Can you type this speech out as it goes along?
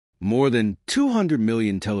More than 200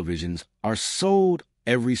 million televisions are sold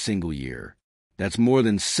every single year. That's more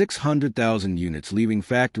than 600,000 units leaving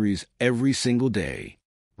factories every single day.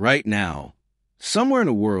 Right now, somewhere in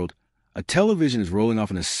the world, a television is rolling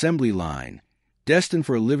off an assembly line, destined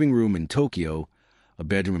for a living room in Tokyo, a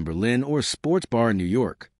bedroom in Berlin, or a sports bar in New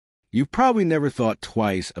York. You've probably never thought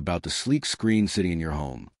twice about the sleek screen sitting in your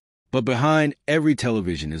home. But behind every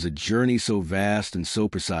television is a journey so vast and so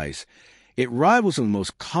precise, it rivals some of the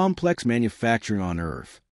most complex manufacturing on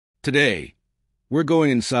Earth. Today, we're going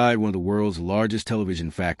inside one of the world's largest television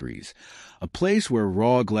factories, a place where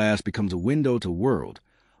raw glass becomes a window to the world,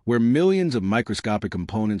 where millions of microscopic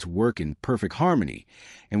components work in perfect harmony,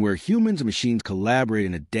 and where humans and machines collaborate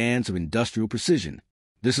in a dance of industrial precision.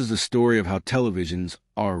 This is the story of how televisions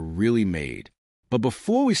are really made. But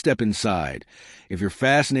before we step inside, if you're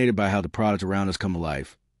fascinated by how the products around us come to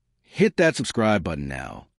life, hit that subscribe button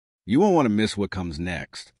now. You won't want to miss what comes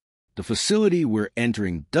next. The facility we're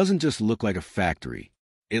entering doesn't just look like a factory.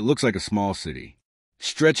 It looks like a small city.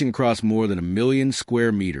 Stretching across more than 1 million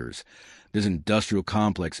square meters, this industrial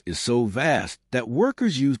complex is so vast that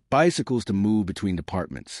workers use bicycles to move between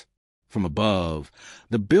departments. From above,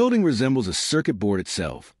 the building resembles a circuit board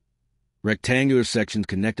itself. Rectangular sections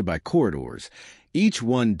connected by corridors, each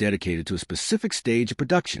one dedicated to a specific stage of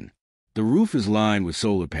production. The roof is lined with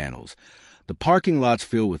solar panels, the parking lots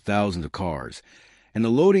filled with thousands of cars, and the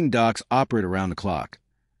loading docks operate around the clock,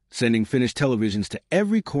 sending finished televisions to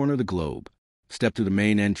every corner of the globe. Step through the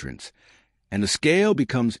main entrance, and the scale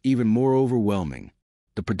becomes even more overwhelming.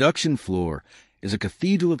 The production floor is a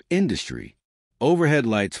cathedral of industry. Overhead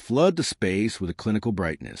lights flood the space with a clinical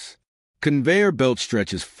brightness. Conveyor belts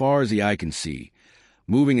stretch as far as the eye can see,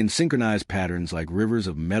 moving in synchronized patterns like rivers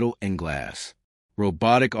of metal and glass.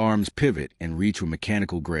 Robotic arms pivot and reach with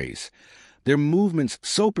mechanical grace, their movements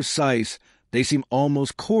so precise they seem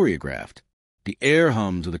almost choreographed. The air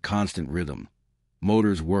hums with a constant rhythm,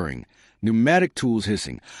 motors whirring, pneumatic tools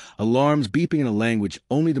hissing, alarms beeping in a language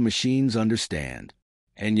only the machines understand.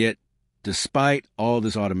 And yet, despite all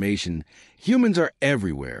this automation, humans are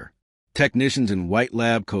everywhere. Technicians in white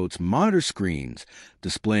lab coats monitor screens,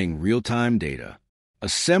 displaying real-time data.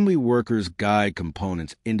 Assembly workers guide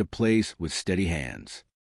components into place with steady hands.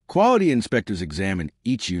 Quality inspectors examine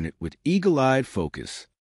each unit with eagle-eyed focus.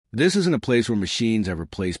 This isn't a place where machines have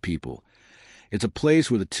replaced people. It's a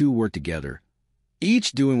place where the two work together,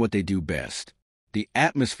 each doing what they do best. The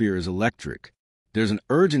atmosphere is electric. There's an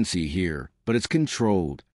urgency here, but it's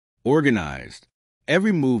controlled, organized.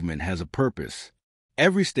 Every movement has a purpose.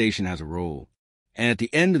 Every station has a role. And at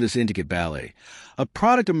the end of this intricate ballet, a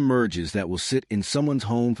product emerges that will sit in someone's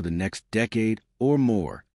home for the next decade or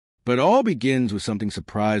more. But it all begins with something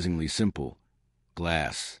surprisingly simple: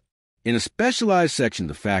 glass. In a specialized section of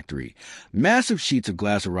the factory, massive sheets of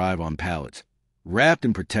glass arrive on pallets, wrapped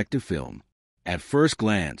in protective film. At first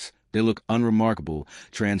glance, they look unremarkable,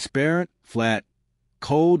 transparent, flat,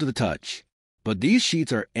 cold to the touch. But these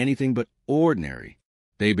sheets are anything but ordinary.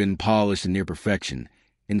 They've been polished to near perfection,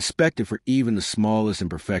 inspected for even the smallest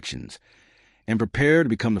imperfections, and prepared to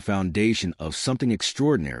become the foundation of something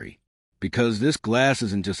extraordinary. Because this glass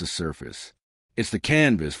isn't just a surface. It's the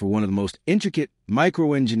canvas for one of the most intricate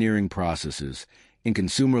microengineering processes in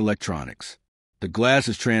consumer electronics. The glass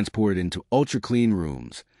is transported into ultra-clean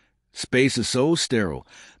rooms. Spaces so sterile,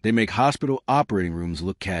 they make hospital operating rooms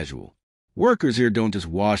look casual. Workers here don't just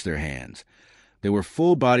wash their hands. They wear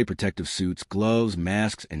full-body protective suits, gloves,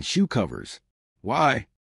 masks, and shoe covers. Why?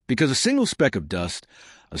 Because a single speck of dust,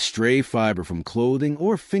 a stray fiber from clothing,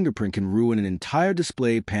 or a fingerprint can ruin an entire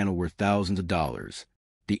display panel worth thousands of dollars.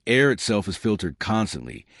 The air itself is filtered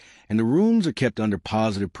constantly, and the rooms are kept under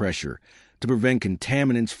positive pressure to prevent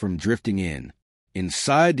contaminants from drifting in.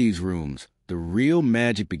 Inside these rooms, the real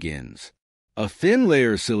magic begins. A thin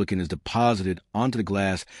layer of silicon is deposited onto the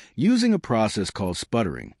glass using a process called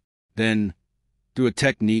sputtering. Then, through a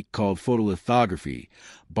technique called photolithography,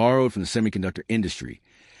 borrowed from the semiconductor industry,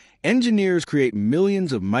 engineers create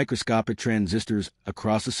millions of microscopic transistors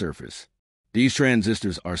across the surface. These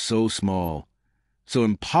transistors are so small, so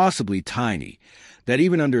impossibly tiny, that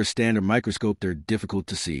even under a standard microscope they're difficult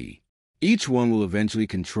to see. Each one will eventually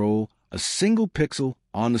control a single pixel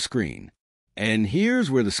on the screen. And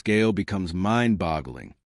here's where the scale becomes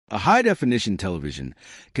mind-boggling. A high-definition television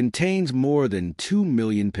contains more than 2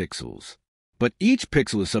 million pixels. But each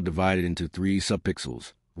pixel is subdivided into 3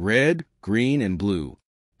 subpixels: red, green, and blue.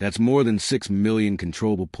 That's more than 6 million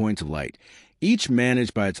controllable points of light, each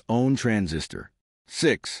managed by its own transistor.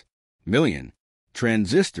 6 million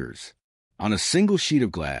transistors on a single sheet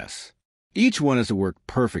of glass. Each one has to work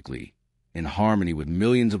perfectly, in harmony with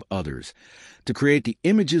millions of others, to create the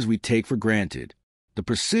images we take for granted. The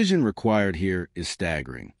precision required here is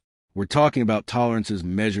staggering. We're talking about tolerances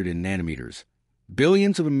measured in nanometers,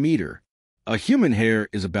 billionths of a meter. A human hair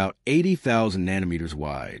is about 80,000 nanometers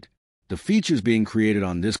wide. The features being created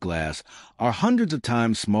on this glass are hundreds of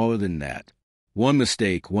times smaller than that. One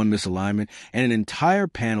mistake, one misalignment, and an entire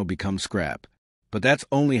panel becomes scrap. But that's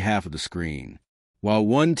only half of the screen. While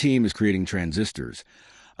one team is creating transistors,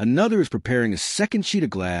 another is preparing a second sheet of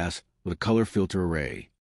glass with a color filter array.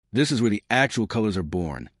 This is where the actual colors are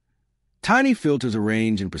born. Tiny filters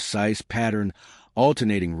arranged in precise pattern,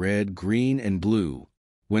 alternating red, green, and blue.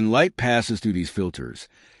 When light passes through these filters,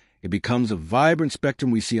 it becomes a vibrant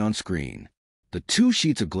spectrum we see on screen. The two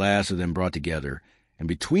sheets of glass are then brought together, and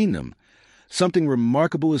between them, something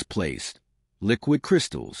remarkable is placed: liquid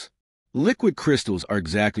crystals. Liquid crystals are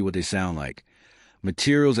exactly what they sound like.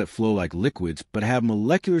 Materials that flow like liquids but have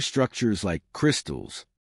molecular structures like crystals.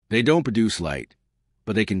 They don't produce light,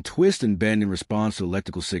 but they can twist and bend in response to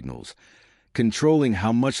electrical signals, controlling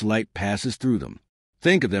how much light passes through them.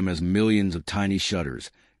 Think of them as millions of tiny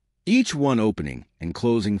shutters, each one opening and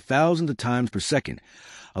closing thousands of times per second,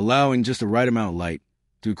 allowing just the right amount of light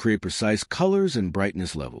to create precise colors and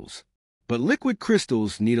brightness levels. But liquid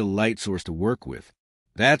crystals need a light source to work with.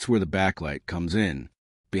 That's where the backlight comes in.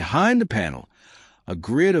 Behind the panel, a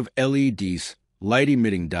grid of LEDs,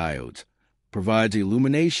 light-emitting diodes, provides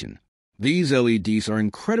illumination. These LEDs are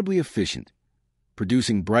incredibly efficient,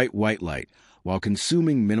 producing bright white light while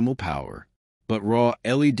consuming minimal power. But raw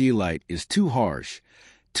LED light is too harsh,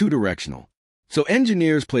 too directional. So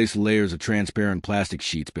engineers place layers of transparent plastic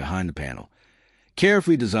sheets behind the panel,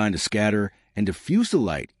 carefully designed to scatter and diffuse the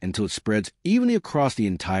light until it spreads evenly across the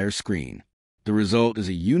entire screen. The result is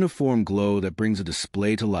a uniform glow that brings the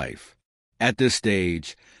display to life. At this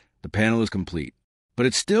stage, the panel is complete, but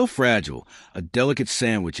it's still fragile, a delicate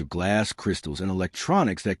sandwich of glass, crystals, and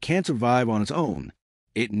electronics that can't survive on its own.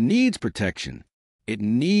 It needs protection. It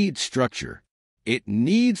needs structure. It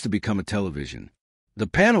needs to become a television. The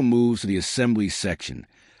panel moves to the assembly section,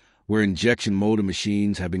 where injection molded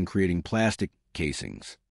machines have been creating plastic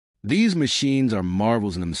casings. These machines are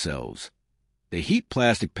marvels in themselves. They heat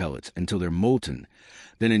plastic pellets until they're molten,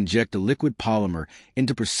 then inject the liquid polymer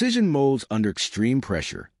into precision molds under extreme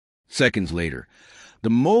pressure. Seconds later, the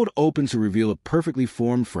mold opens to reveal a perfectly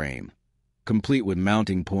formed frame, complete with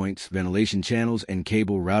mounting points, ventilation channels, and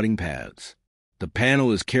cable routing paths. The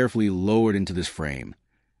panel is carefully lowered into this frame,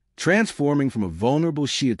 transforming from a vulnerable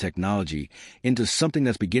sheet of technology into something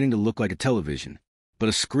that's beginning to look like a television. But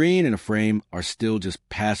a screen and a frame are still just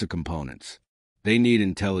passive components. They need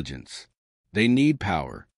intelligence. They need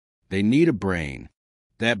power. They need a brain.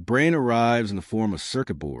 That brain arrives in the form of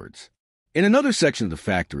circuit boards. In another section of the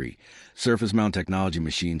factory, surface mount technology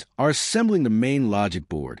machines are assembling the main logic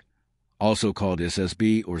board, also called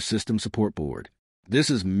SSB or System Support Board. This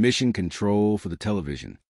is mission control for the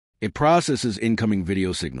television. It processes incoming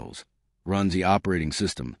video signals, runs the operating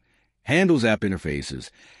system, handles app interfaces,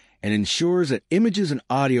 and ensures that images and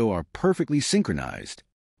audio are perfectly synchronized.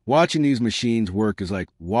 Watching these machines work is like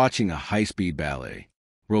watching a high-speed ballet.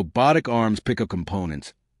 Robotic arms pick up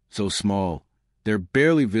components so small they're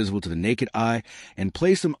barely visible to the naked eye and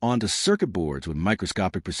place them onto circuit boards with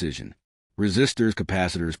microscopic precision. Resistors,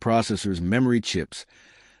 capacitors, processors, memory chips,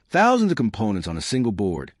 thousands of components on a single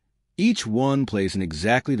board, each one placed in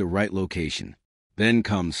exactly the right location. Then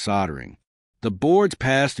comes soldering. The boards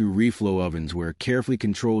pass through reflow ovens where carefully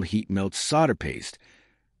controlled heat melts solder paste,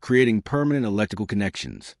 creating permanent electrical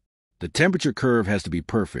connections. The temperature curve has to be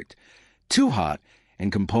perfect. Too hot,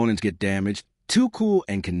 and components get damaged. Too cool,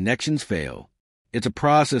 and connections fail. It's a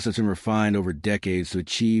process that's been refined over decades to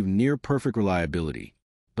achieve near-perfect reliability.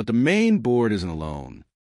 But the main board isn't alone.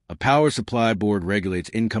 A power supply board regulates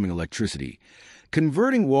incoming electricity,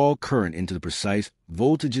 converting wall current into the precise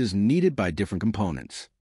voltages needed by different components.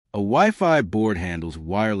 A Wi-Fi board handles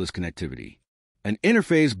wireless connectivity. An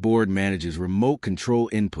interface board manages remote control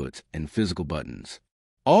inputs and physical buttons.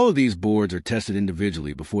 All of these boards are tested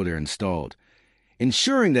individually before they're installed,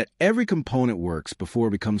 ensuring that every component works before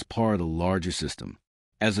it becomes part of the larger system.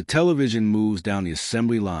 As the television moves down the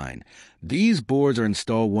assembly line, these boards are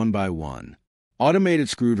installed one by one. Automated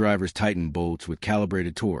screwdrivers tighten bolts with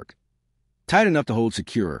calibrated torque, tight enough to hold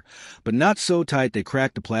secure, but not so tight they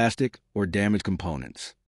crack the plastic or damage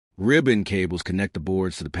components. Ribbon cables connect the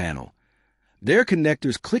boards to the panel, their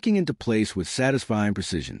connectors clicking into place with satisfying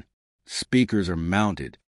precision. Speakers are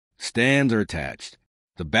mounted. Stands are attached.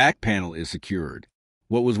 The back panel is secured.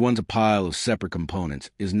 What was once a pile of separate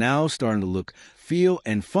components is now starting to look, feel,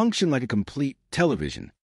 and function like a complete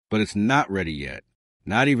television. But it's not ready yet.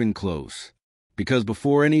 Not even close. Because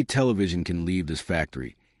before any television can leave this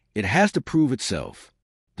factory, it has to prove itself.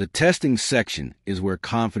 The testing section is where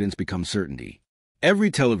confidence becomes certainty. Every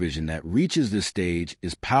television that reaches this stage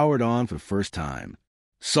is powered on for the first time.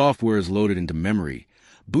 Software is loaded into memory,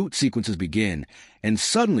 boot sequences begin, and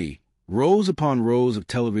suddenly, rows upon rows of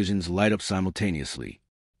televisions light up simultaneously.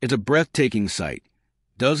 It's a breathtaking sight.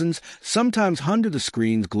 Dozens, sometimes hundreds of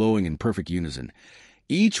screens glowing in perfect unison,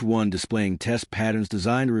 each one displaying test patterns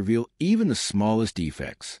designed to reveal even the smallest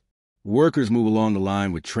defects. Workers move along the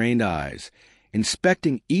line with trained eyes,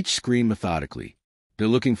 inspecting each screen methodically. They're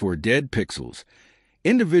looking for dead pixels,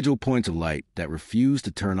 individual points of light that refuse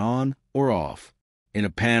to turn on or off. In a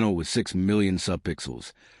panel with 6 million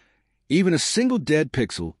subpixels, even a single dead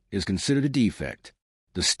pixel is considered a defect.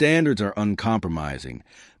 The standards are uncompromising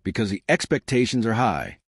because the expectations are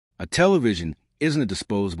high. A television isn't a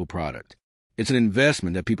disposable product. It's an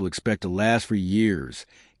investment that people expect to last for years,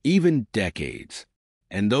 even decades.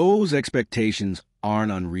 And those expectations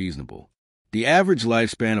aren't unreasonable. The average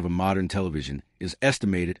lifespan of a modern television is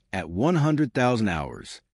estimated at 100,000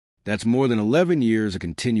 hours. That's more than 11 years of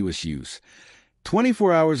continuous use,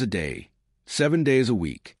 24 hours a day, 7 days a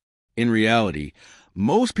week. In reality,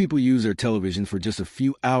 most people use their television for just a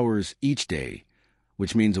few hours each day,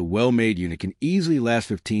 which means a well-made unit can easily last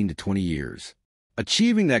 15 to 20 years.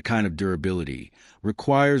 Achieving that kind of durability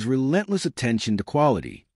requires relentless attention to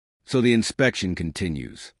quality, so the inspection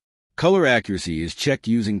continues. Color accuracy is checked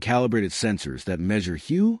using calibrated sensors that measure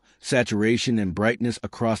hue, saturation, and brightness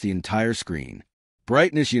across the entire screen.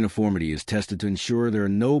 Brightness uniformity is tested to ensure there are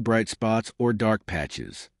no bright spots or dark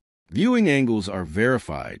patches. Viewing angles are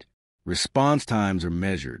verified. Response times are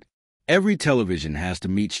measured. Every television has to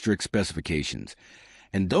meet strict specifications,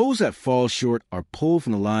 and those that fall short are pulled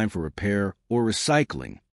from the line for repair or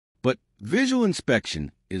recycling. But visual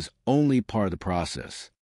inspection is only part of the process.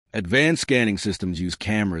 Advanced scanning systems use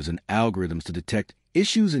cameras and algorithms to detect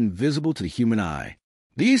issues invisible to the human eye.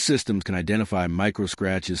 These systems can identify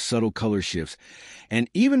micro-scratches, subtle color shifts, and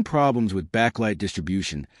even problems with backlight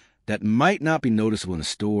distribution that might not be noticeable in a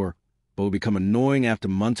store, but will become annoying after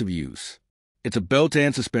months of use. It's a belt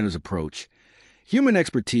and suspenders approach. Human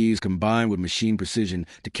expertise combined with machine precision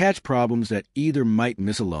to catch problems that either might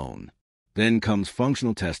miss alone. Then comes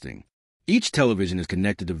functional testing. Each television is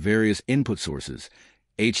connected to various input sources,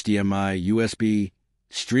 HDMI, USB,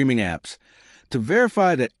 streaming apps, to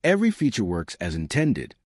verify that every feature works as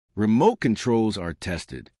intended. Remote controls are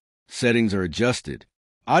tested. Settings are adjusted.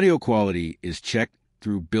 Audio quality is checked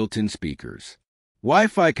through built-in speakers.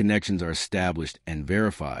 Wi-Fi connections are established and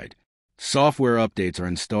verified. Software updates are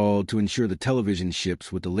installed to ensure the television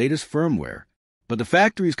ships with the latest firmware. But the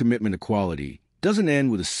factory's commitment to quality doesn't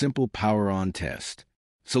end with a simple power-on test.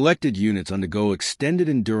 Selected units undergo extended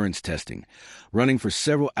endurance testing, running for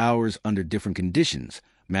several hours under different conditions,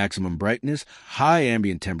 maximum brightness, high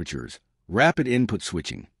ambient temperatures, rapid input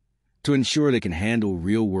switching, to ensure they can handle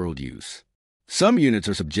real-world use. Some units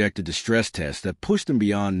are subjected to stress tests that push them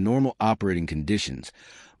beyond normal operating conditions,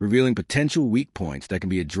 revealing potential weak points that can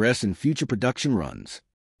be addressed in future production runs.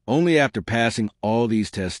 Only after passing all these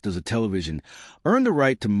tests does a television earn the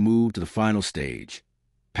right to move to the final stage,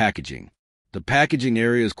 packaging. The packaging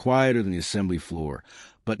area is quieter than the assembly floor,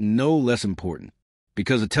 but no less important,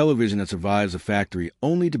 because a television that survives a factory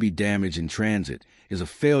only to be damaged in transit is a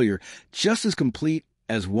failure just as complete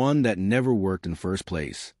as one that never worked in the first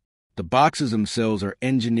place. The boxes themselves are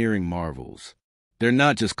engineering marvels. They're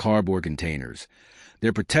not just cardboard containers.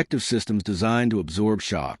 They're protective systems designed to absorb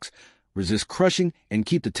shocks, resist crushing, and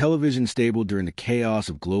keep the television stable during the chaos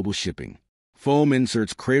of global shipping. Foam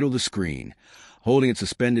inserts cradle the screen, holding it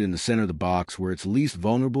suspended in the center of the box where it's least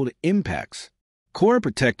vulnerable to impacts. Core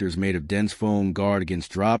protectors made of dense foam guard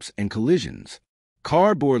against drops and collisions.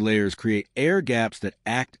 Cardboard layers create air gaps that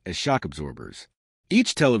act as shock absorbers.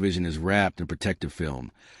 Each television is wrapped in protective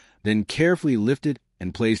film, then carefully lifted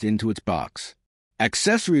and placed into its box.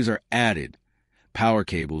 Accessories are added: power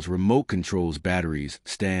cables, remote controls, batteries,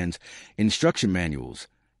 stands, instruction manuals,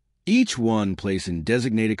 each one placed in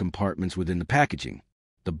designated compartments within the packaging.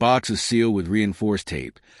 The box is sealed with reinforced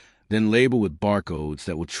tape, then labeled with barcodes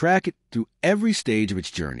that will track it through every stage of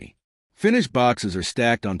its journey. Finished boxes are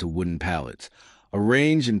stacked onto wooden pallets,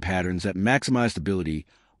 arranged in patterns that maximize stability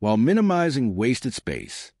while minimizing wasted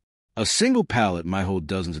space. A single pallet might hold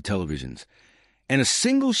dozens of televisions, and a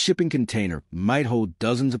single shipping container might hold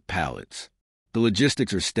dozens of pallets. The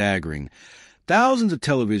logistics are staggering. Thousands of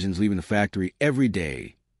televisions leaving the factory every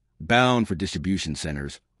day, bound for distribution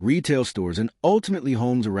centers, retail stores, and ultimately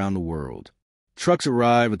homes around the world. Trucks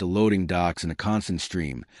arrive at the loading docks in a constant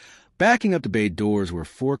stream, backing up the bay doors where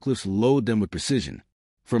forklifts load them with precision.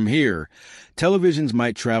 From here, televisions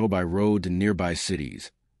might travel by road to nearby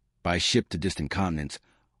cities, by ship to distant continents,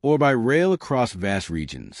 or by rail across vast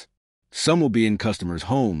regions. Some will be in customers'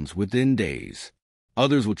 homes within days.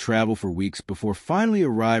 Others will travel for weeks before finally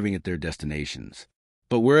arriving at their destinations.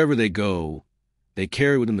 But wherever they go, they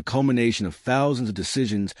carry with them the culmination of thousands of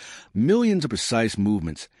decisions, millions of precise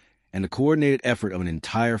movements, and the coordinated effort of an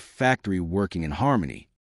entire factory working in harmony.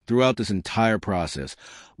 Throughout this entire process,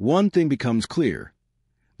 one thing becomes clear.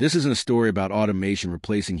 This isn't a story about automation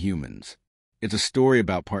replacing humans. It's a story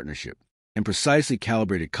about partnership and precisely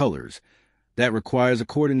calibrated colors that requires a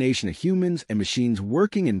coordination of humans and machines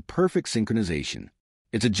working in perfect synchronization.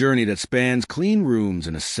 It's a journey that spans clean rooms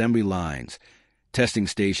and assembly lines, testing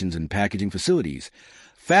stations and packaging facilities,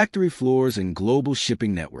 factory floors and global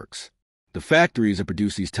shipping networks. The factories that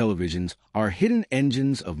produce these televisions are hidden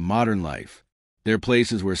engines of modern life. They're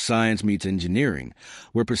places where science meets engineering,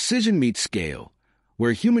 where precision meets scale,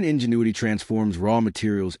 where human ingenuity transforms raw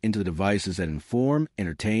materials into the devices that inform,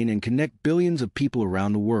 entertain, and connect billions of people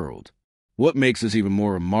around the world. What makes this even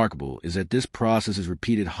more remarkable is that this process is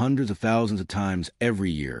repeated hundreds of thousands of times every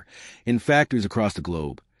year in factories across the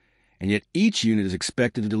globe, and yet each unit is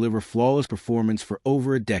expected to deliver flawless performance for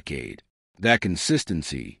over a decade. That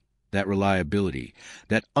consistency, that reliability,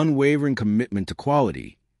 that unwavering commitment to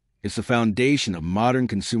quality, is the foundation of modern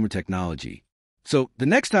consumer technology. So the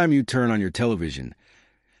next time you turn on your television,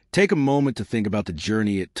 take a moment to think about the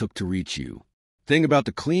journey it took to reach you. Think about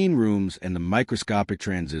the clean rooms and the microscopic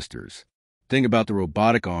transistors. Think about the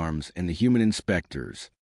robotic arms and the human inspectors.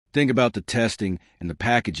 Think about the testing and the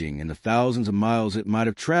packaging and the thousands of miles it might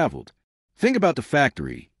have traveled. Think about the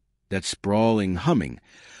factory, that sprawling, humming,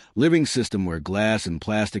 living system where glass and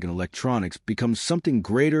plastic and electronics become something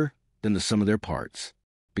greater than the sum of their parts.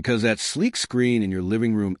 Because that sleek screen in your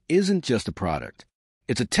living room isn't just a product.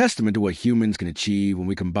 It's a testament to what humans can achieve when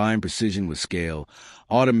we combine precision with scale,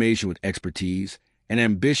 automation with expertise, and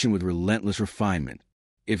ambition with relentless refinement.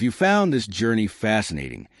 If you found this journey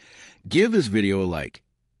fascinating, give this video a like.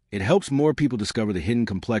 It helps more people discover the hidden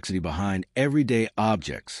complexity behind everyday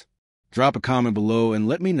objects. Drop a comment below and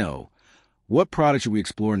let me know, what product should we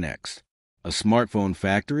explore next? A smartphone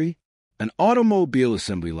factory? An automobile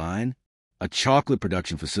assembly line? A chocolate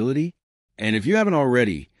production facility? And if you haven't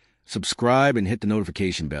already, subscribe and hit the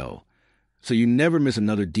notification bell so you never miss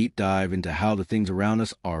another deep dive into how the things around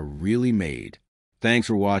us are really made. Thanks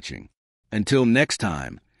for watching. Until next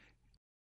time,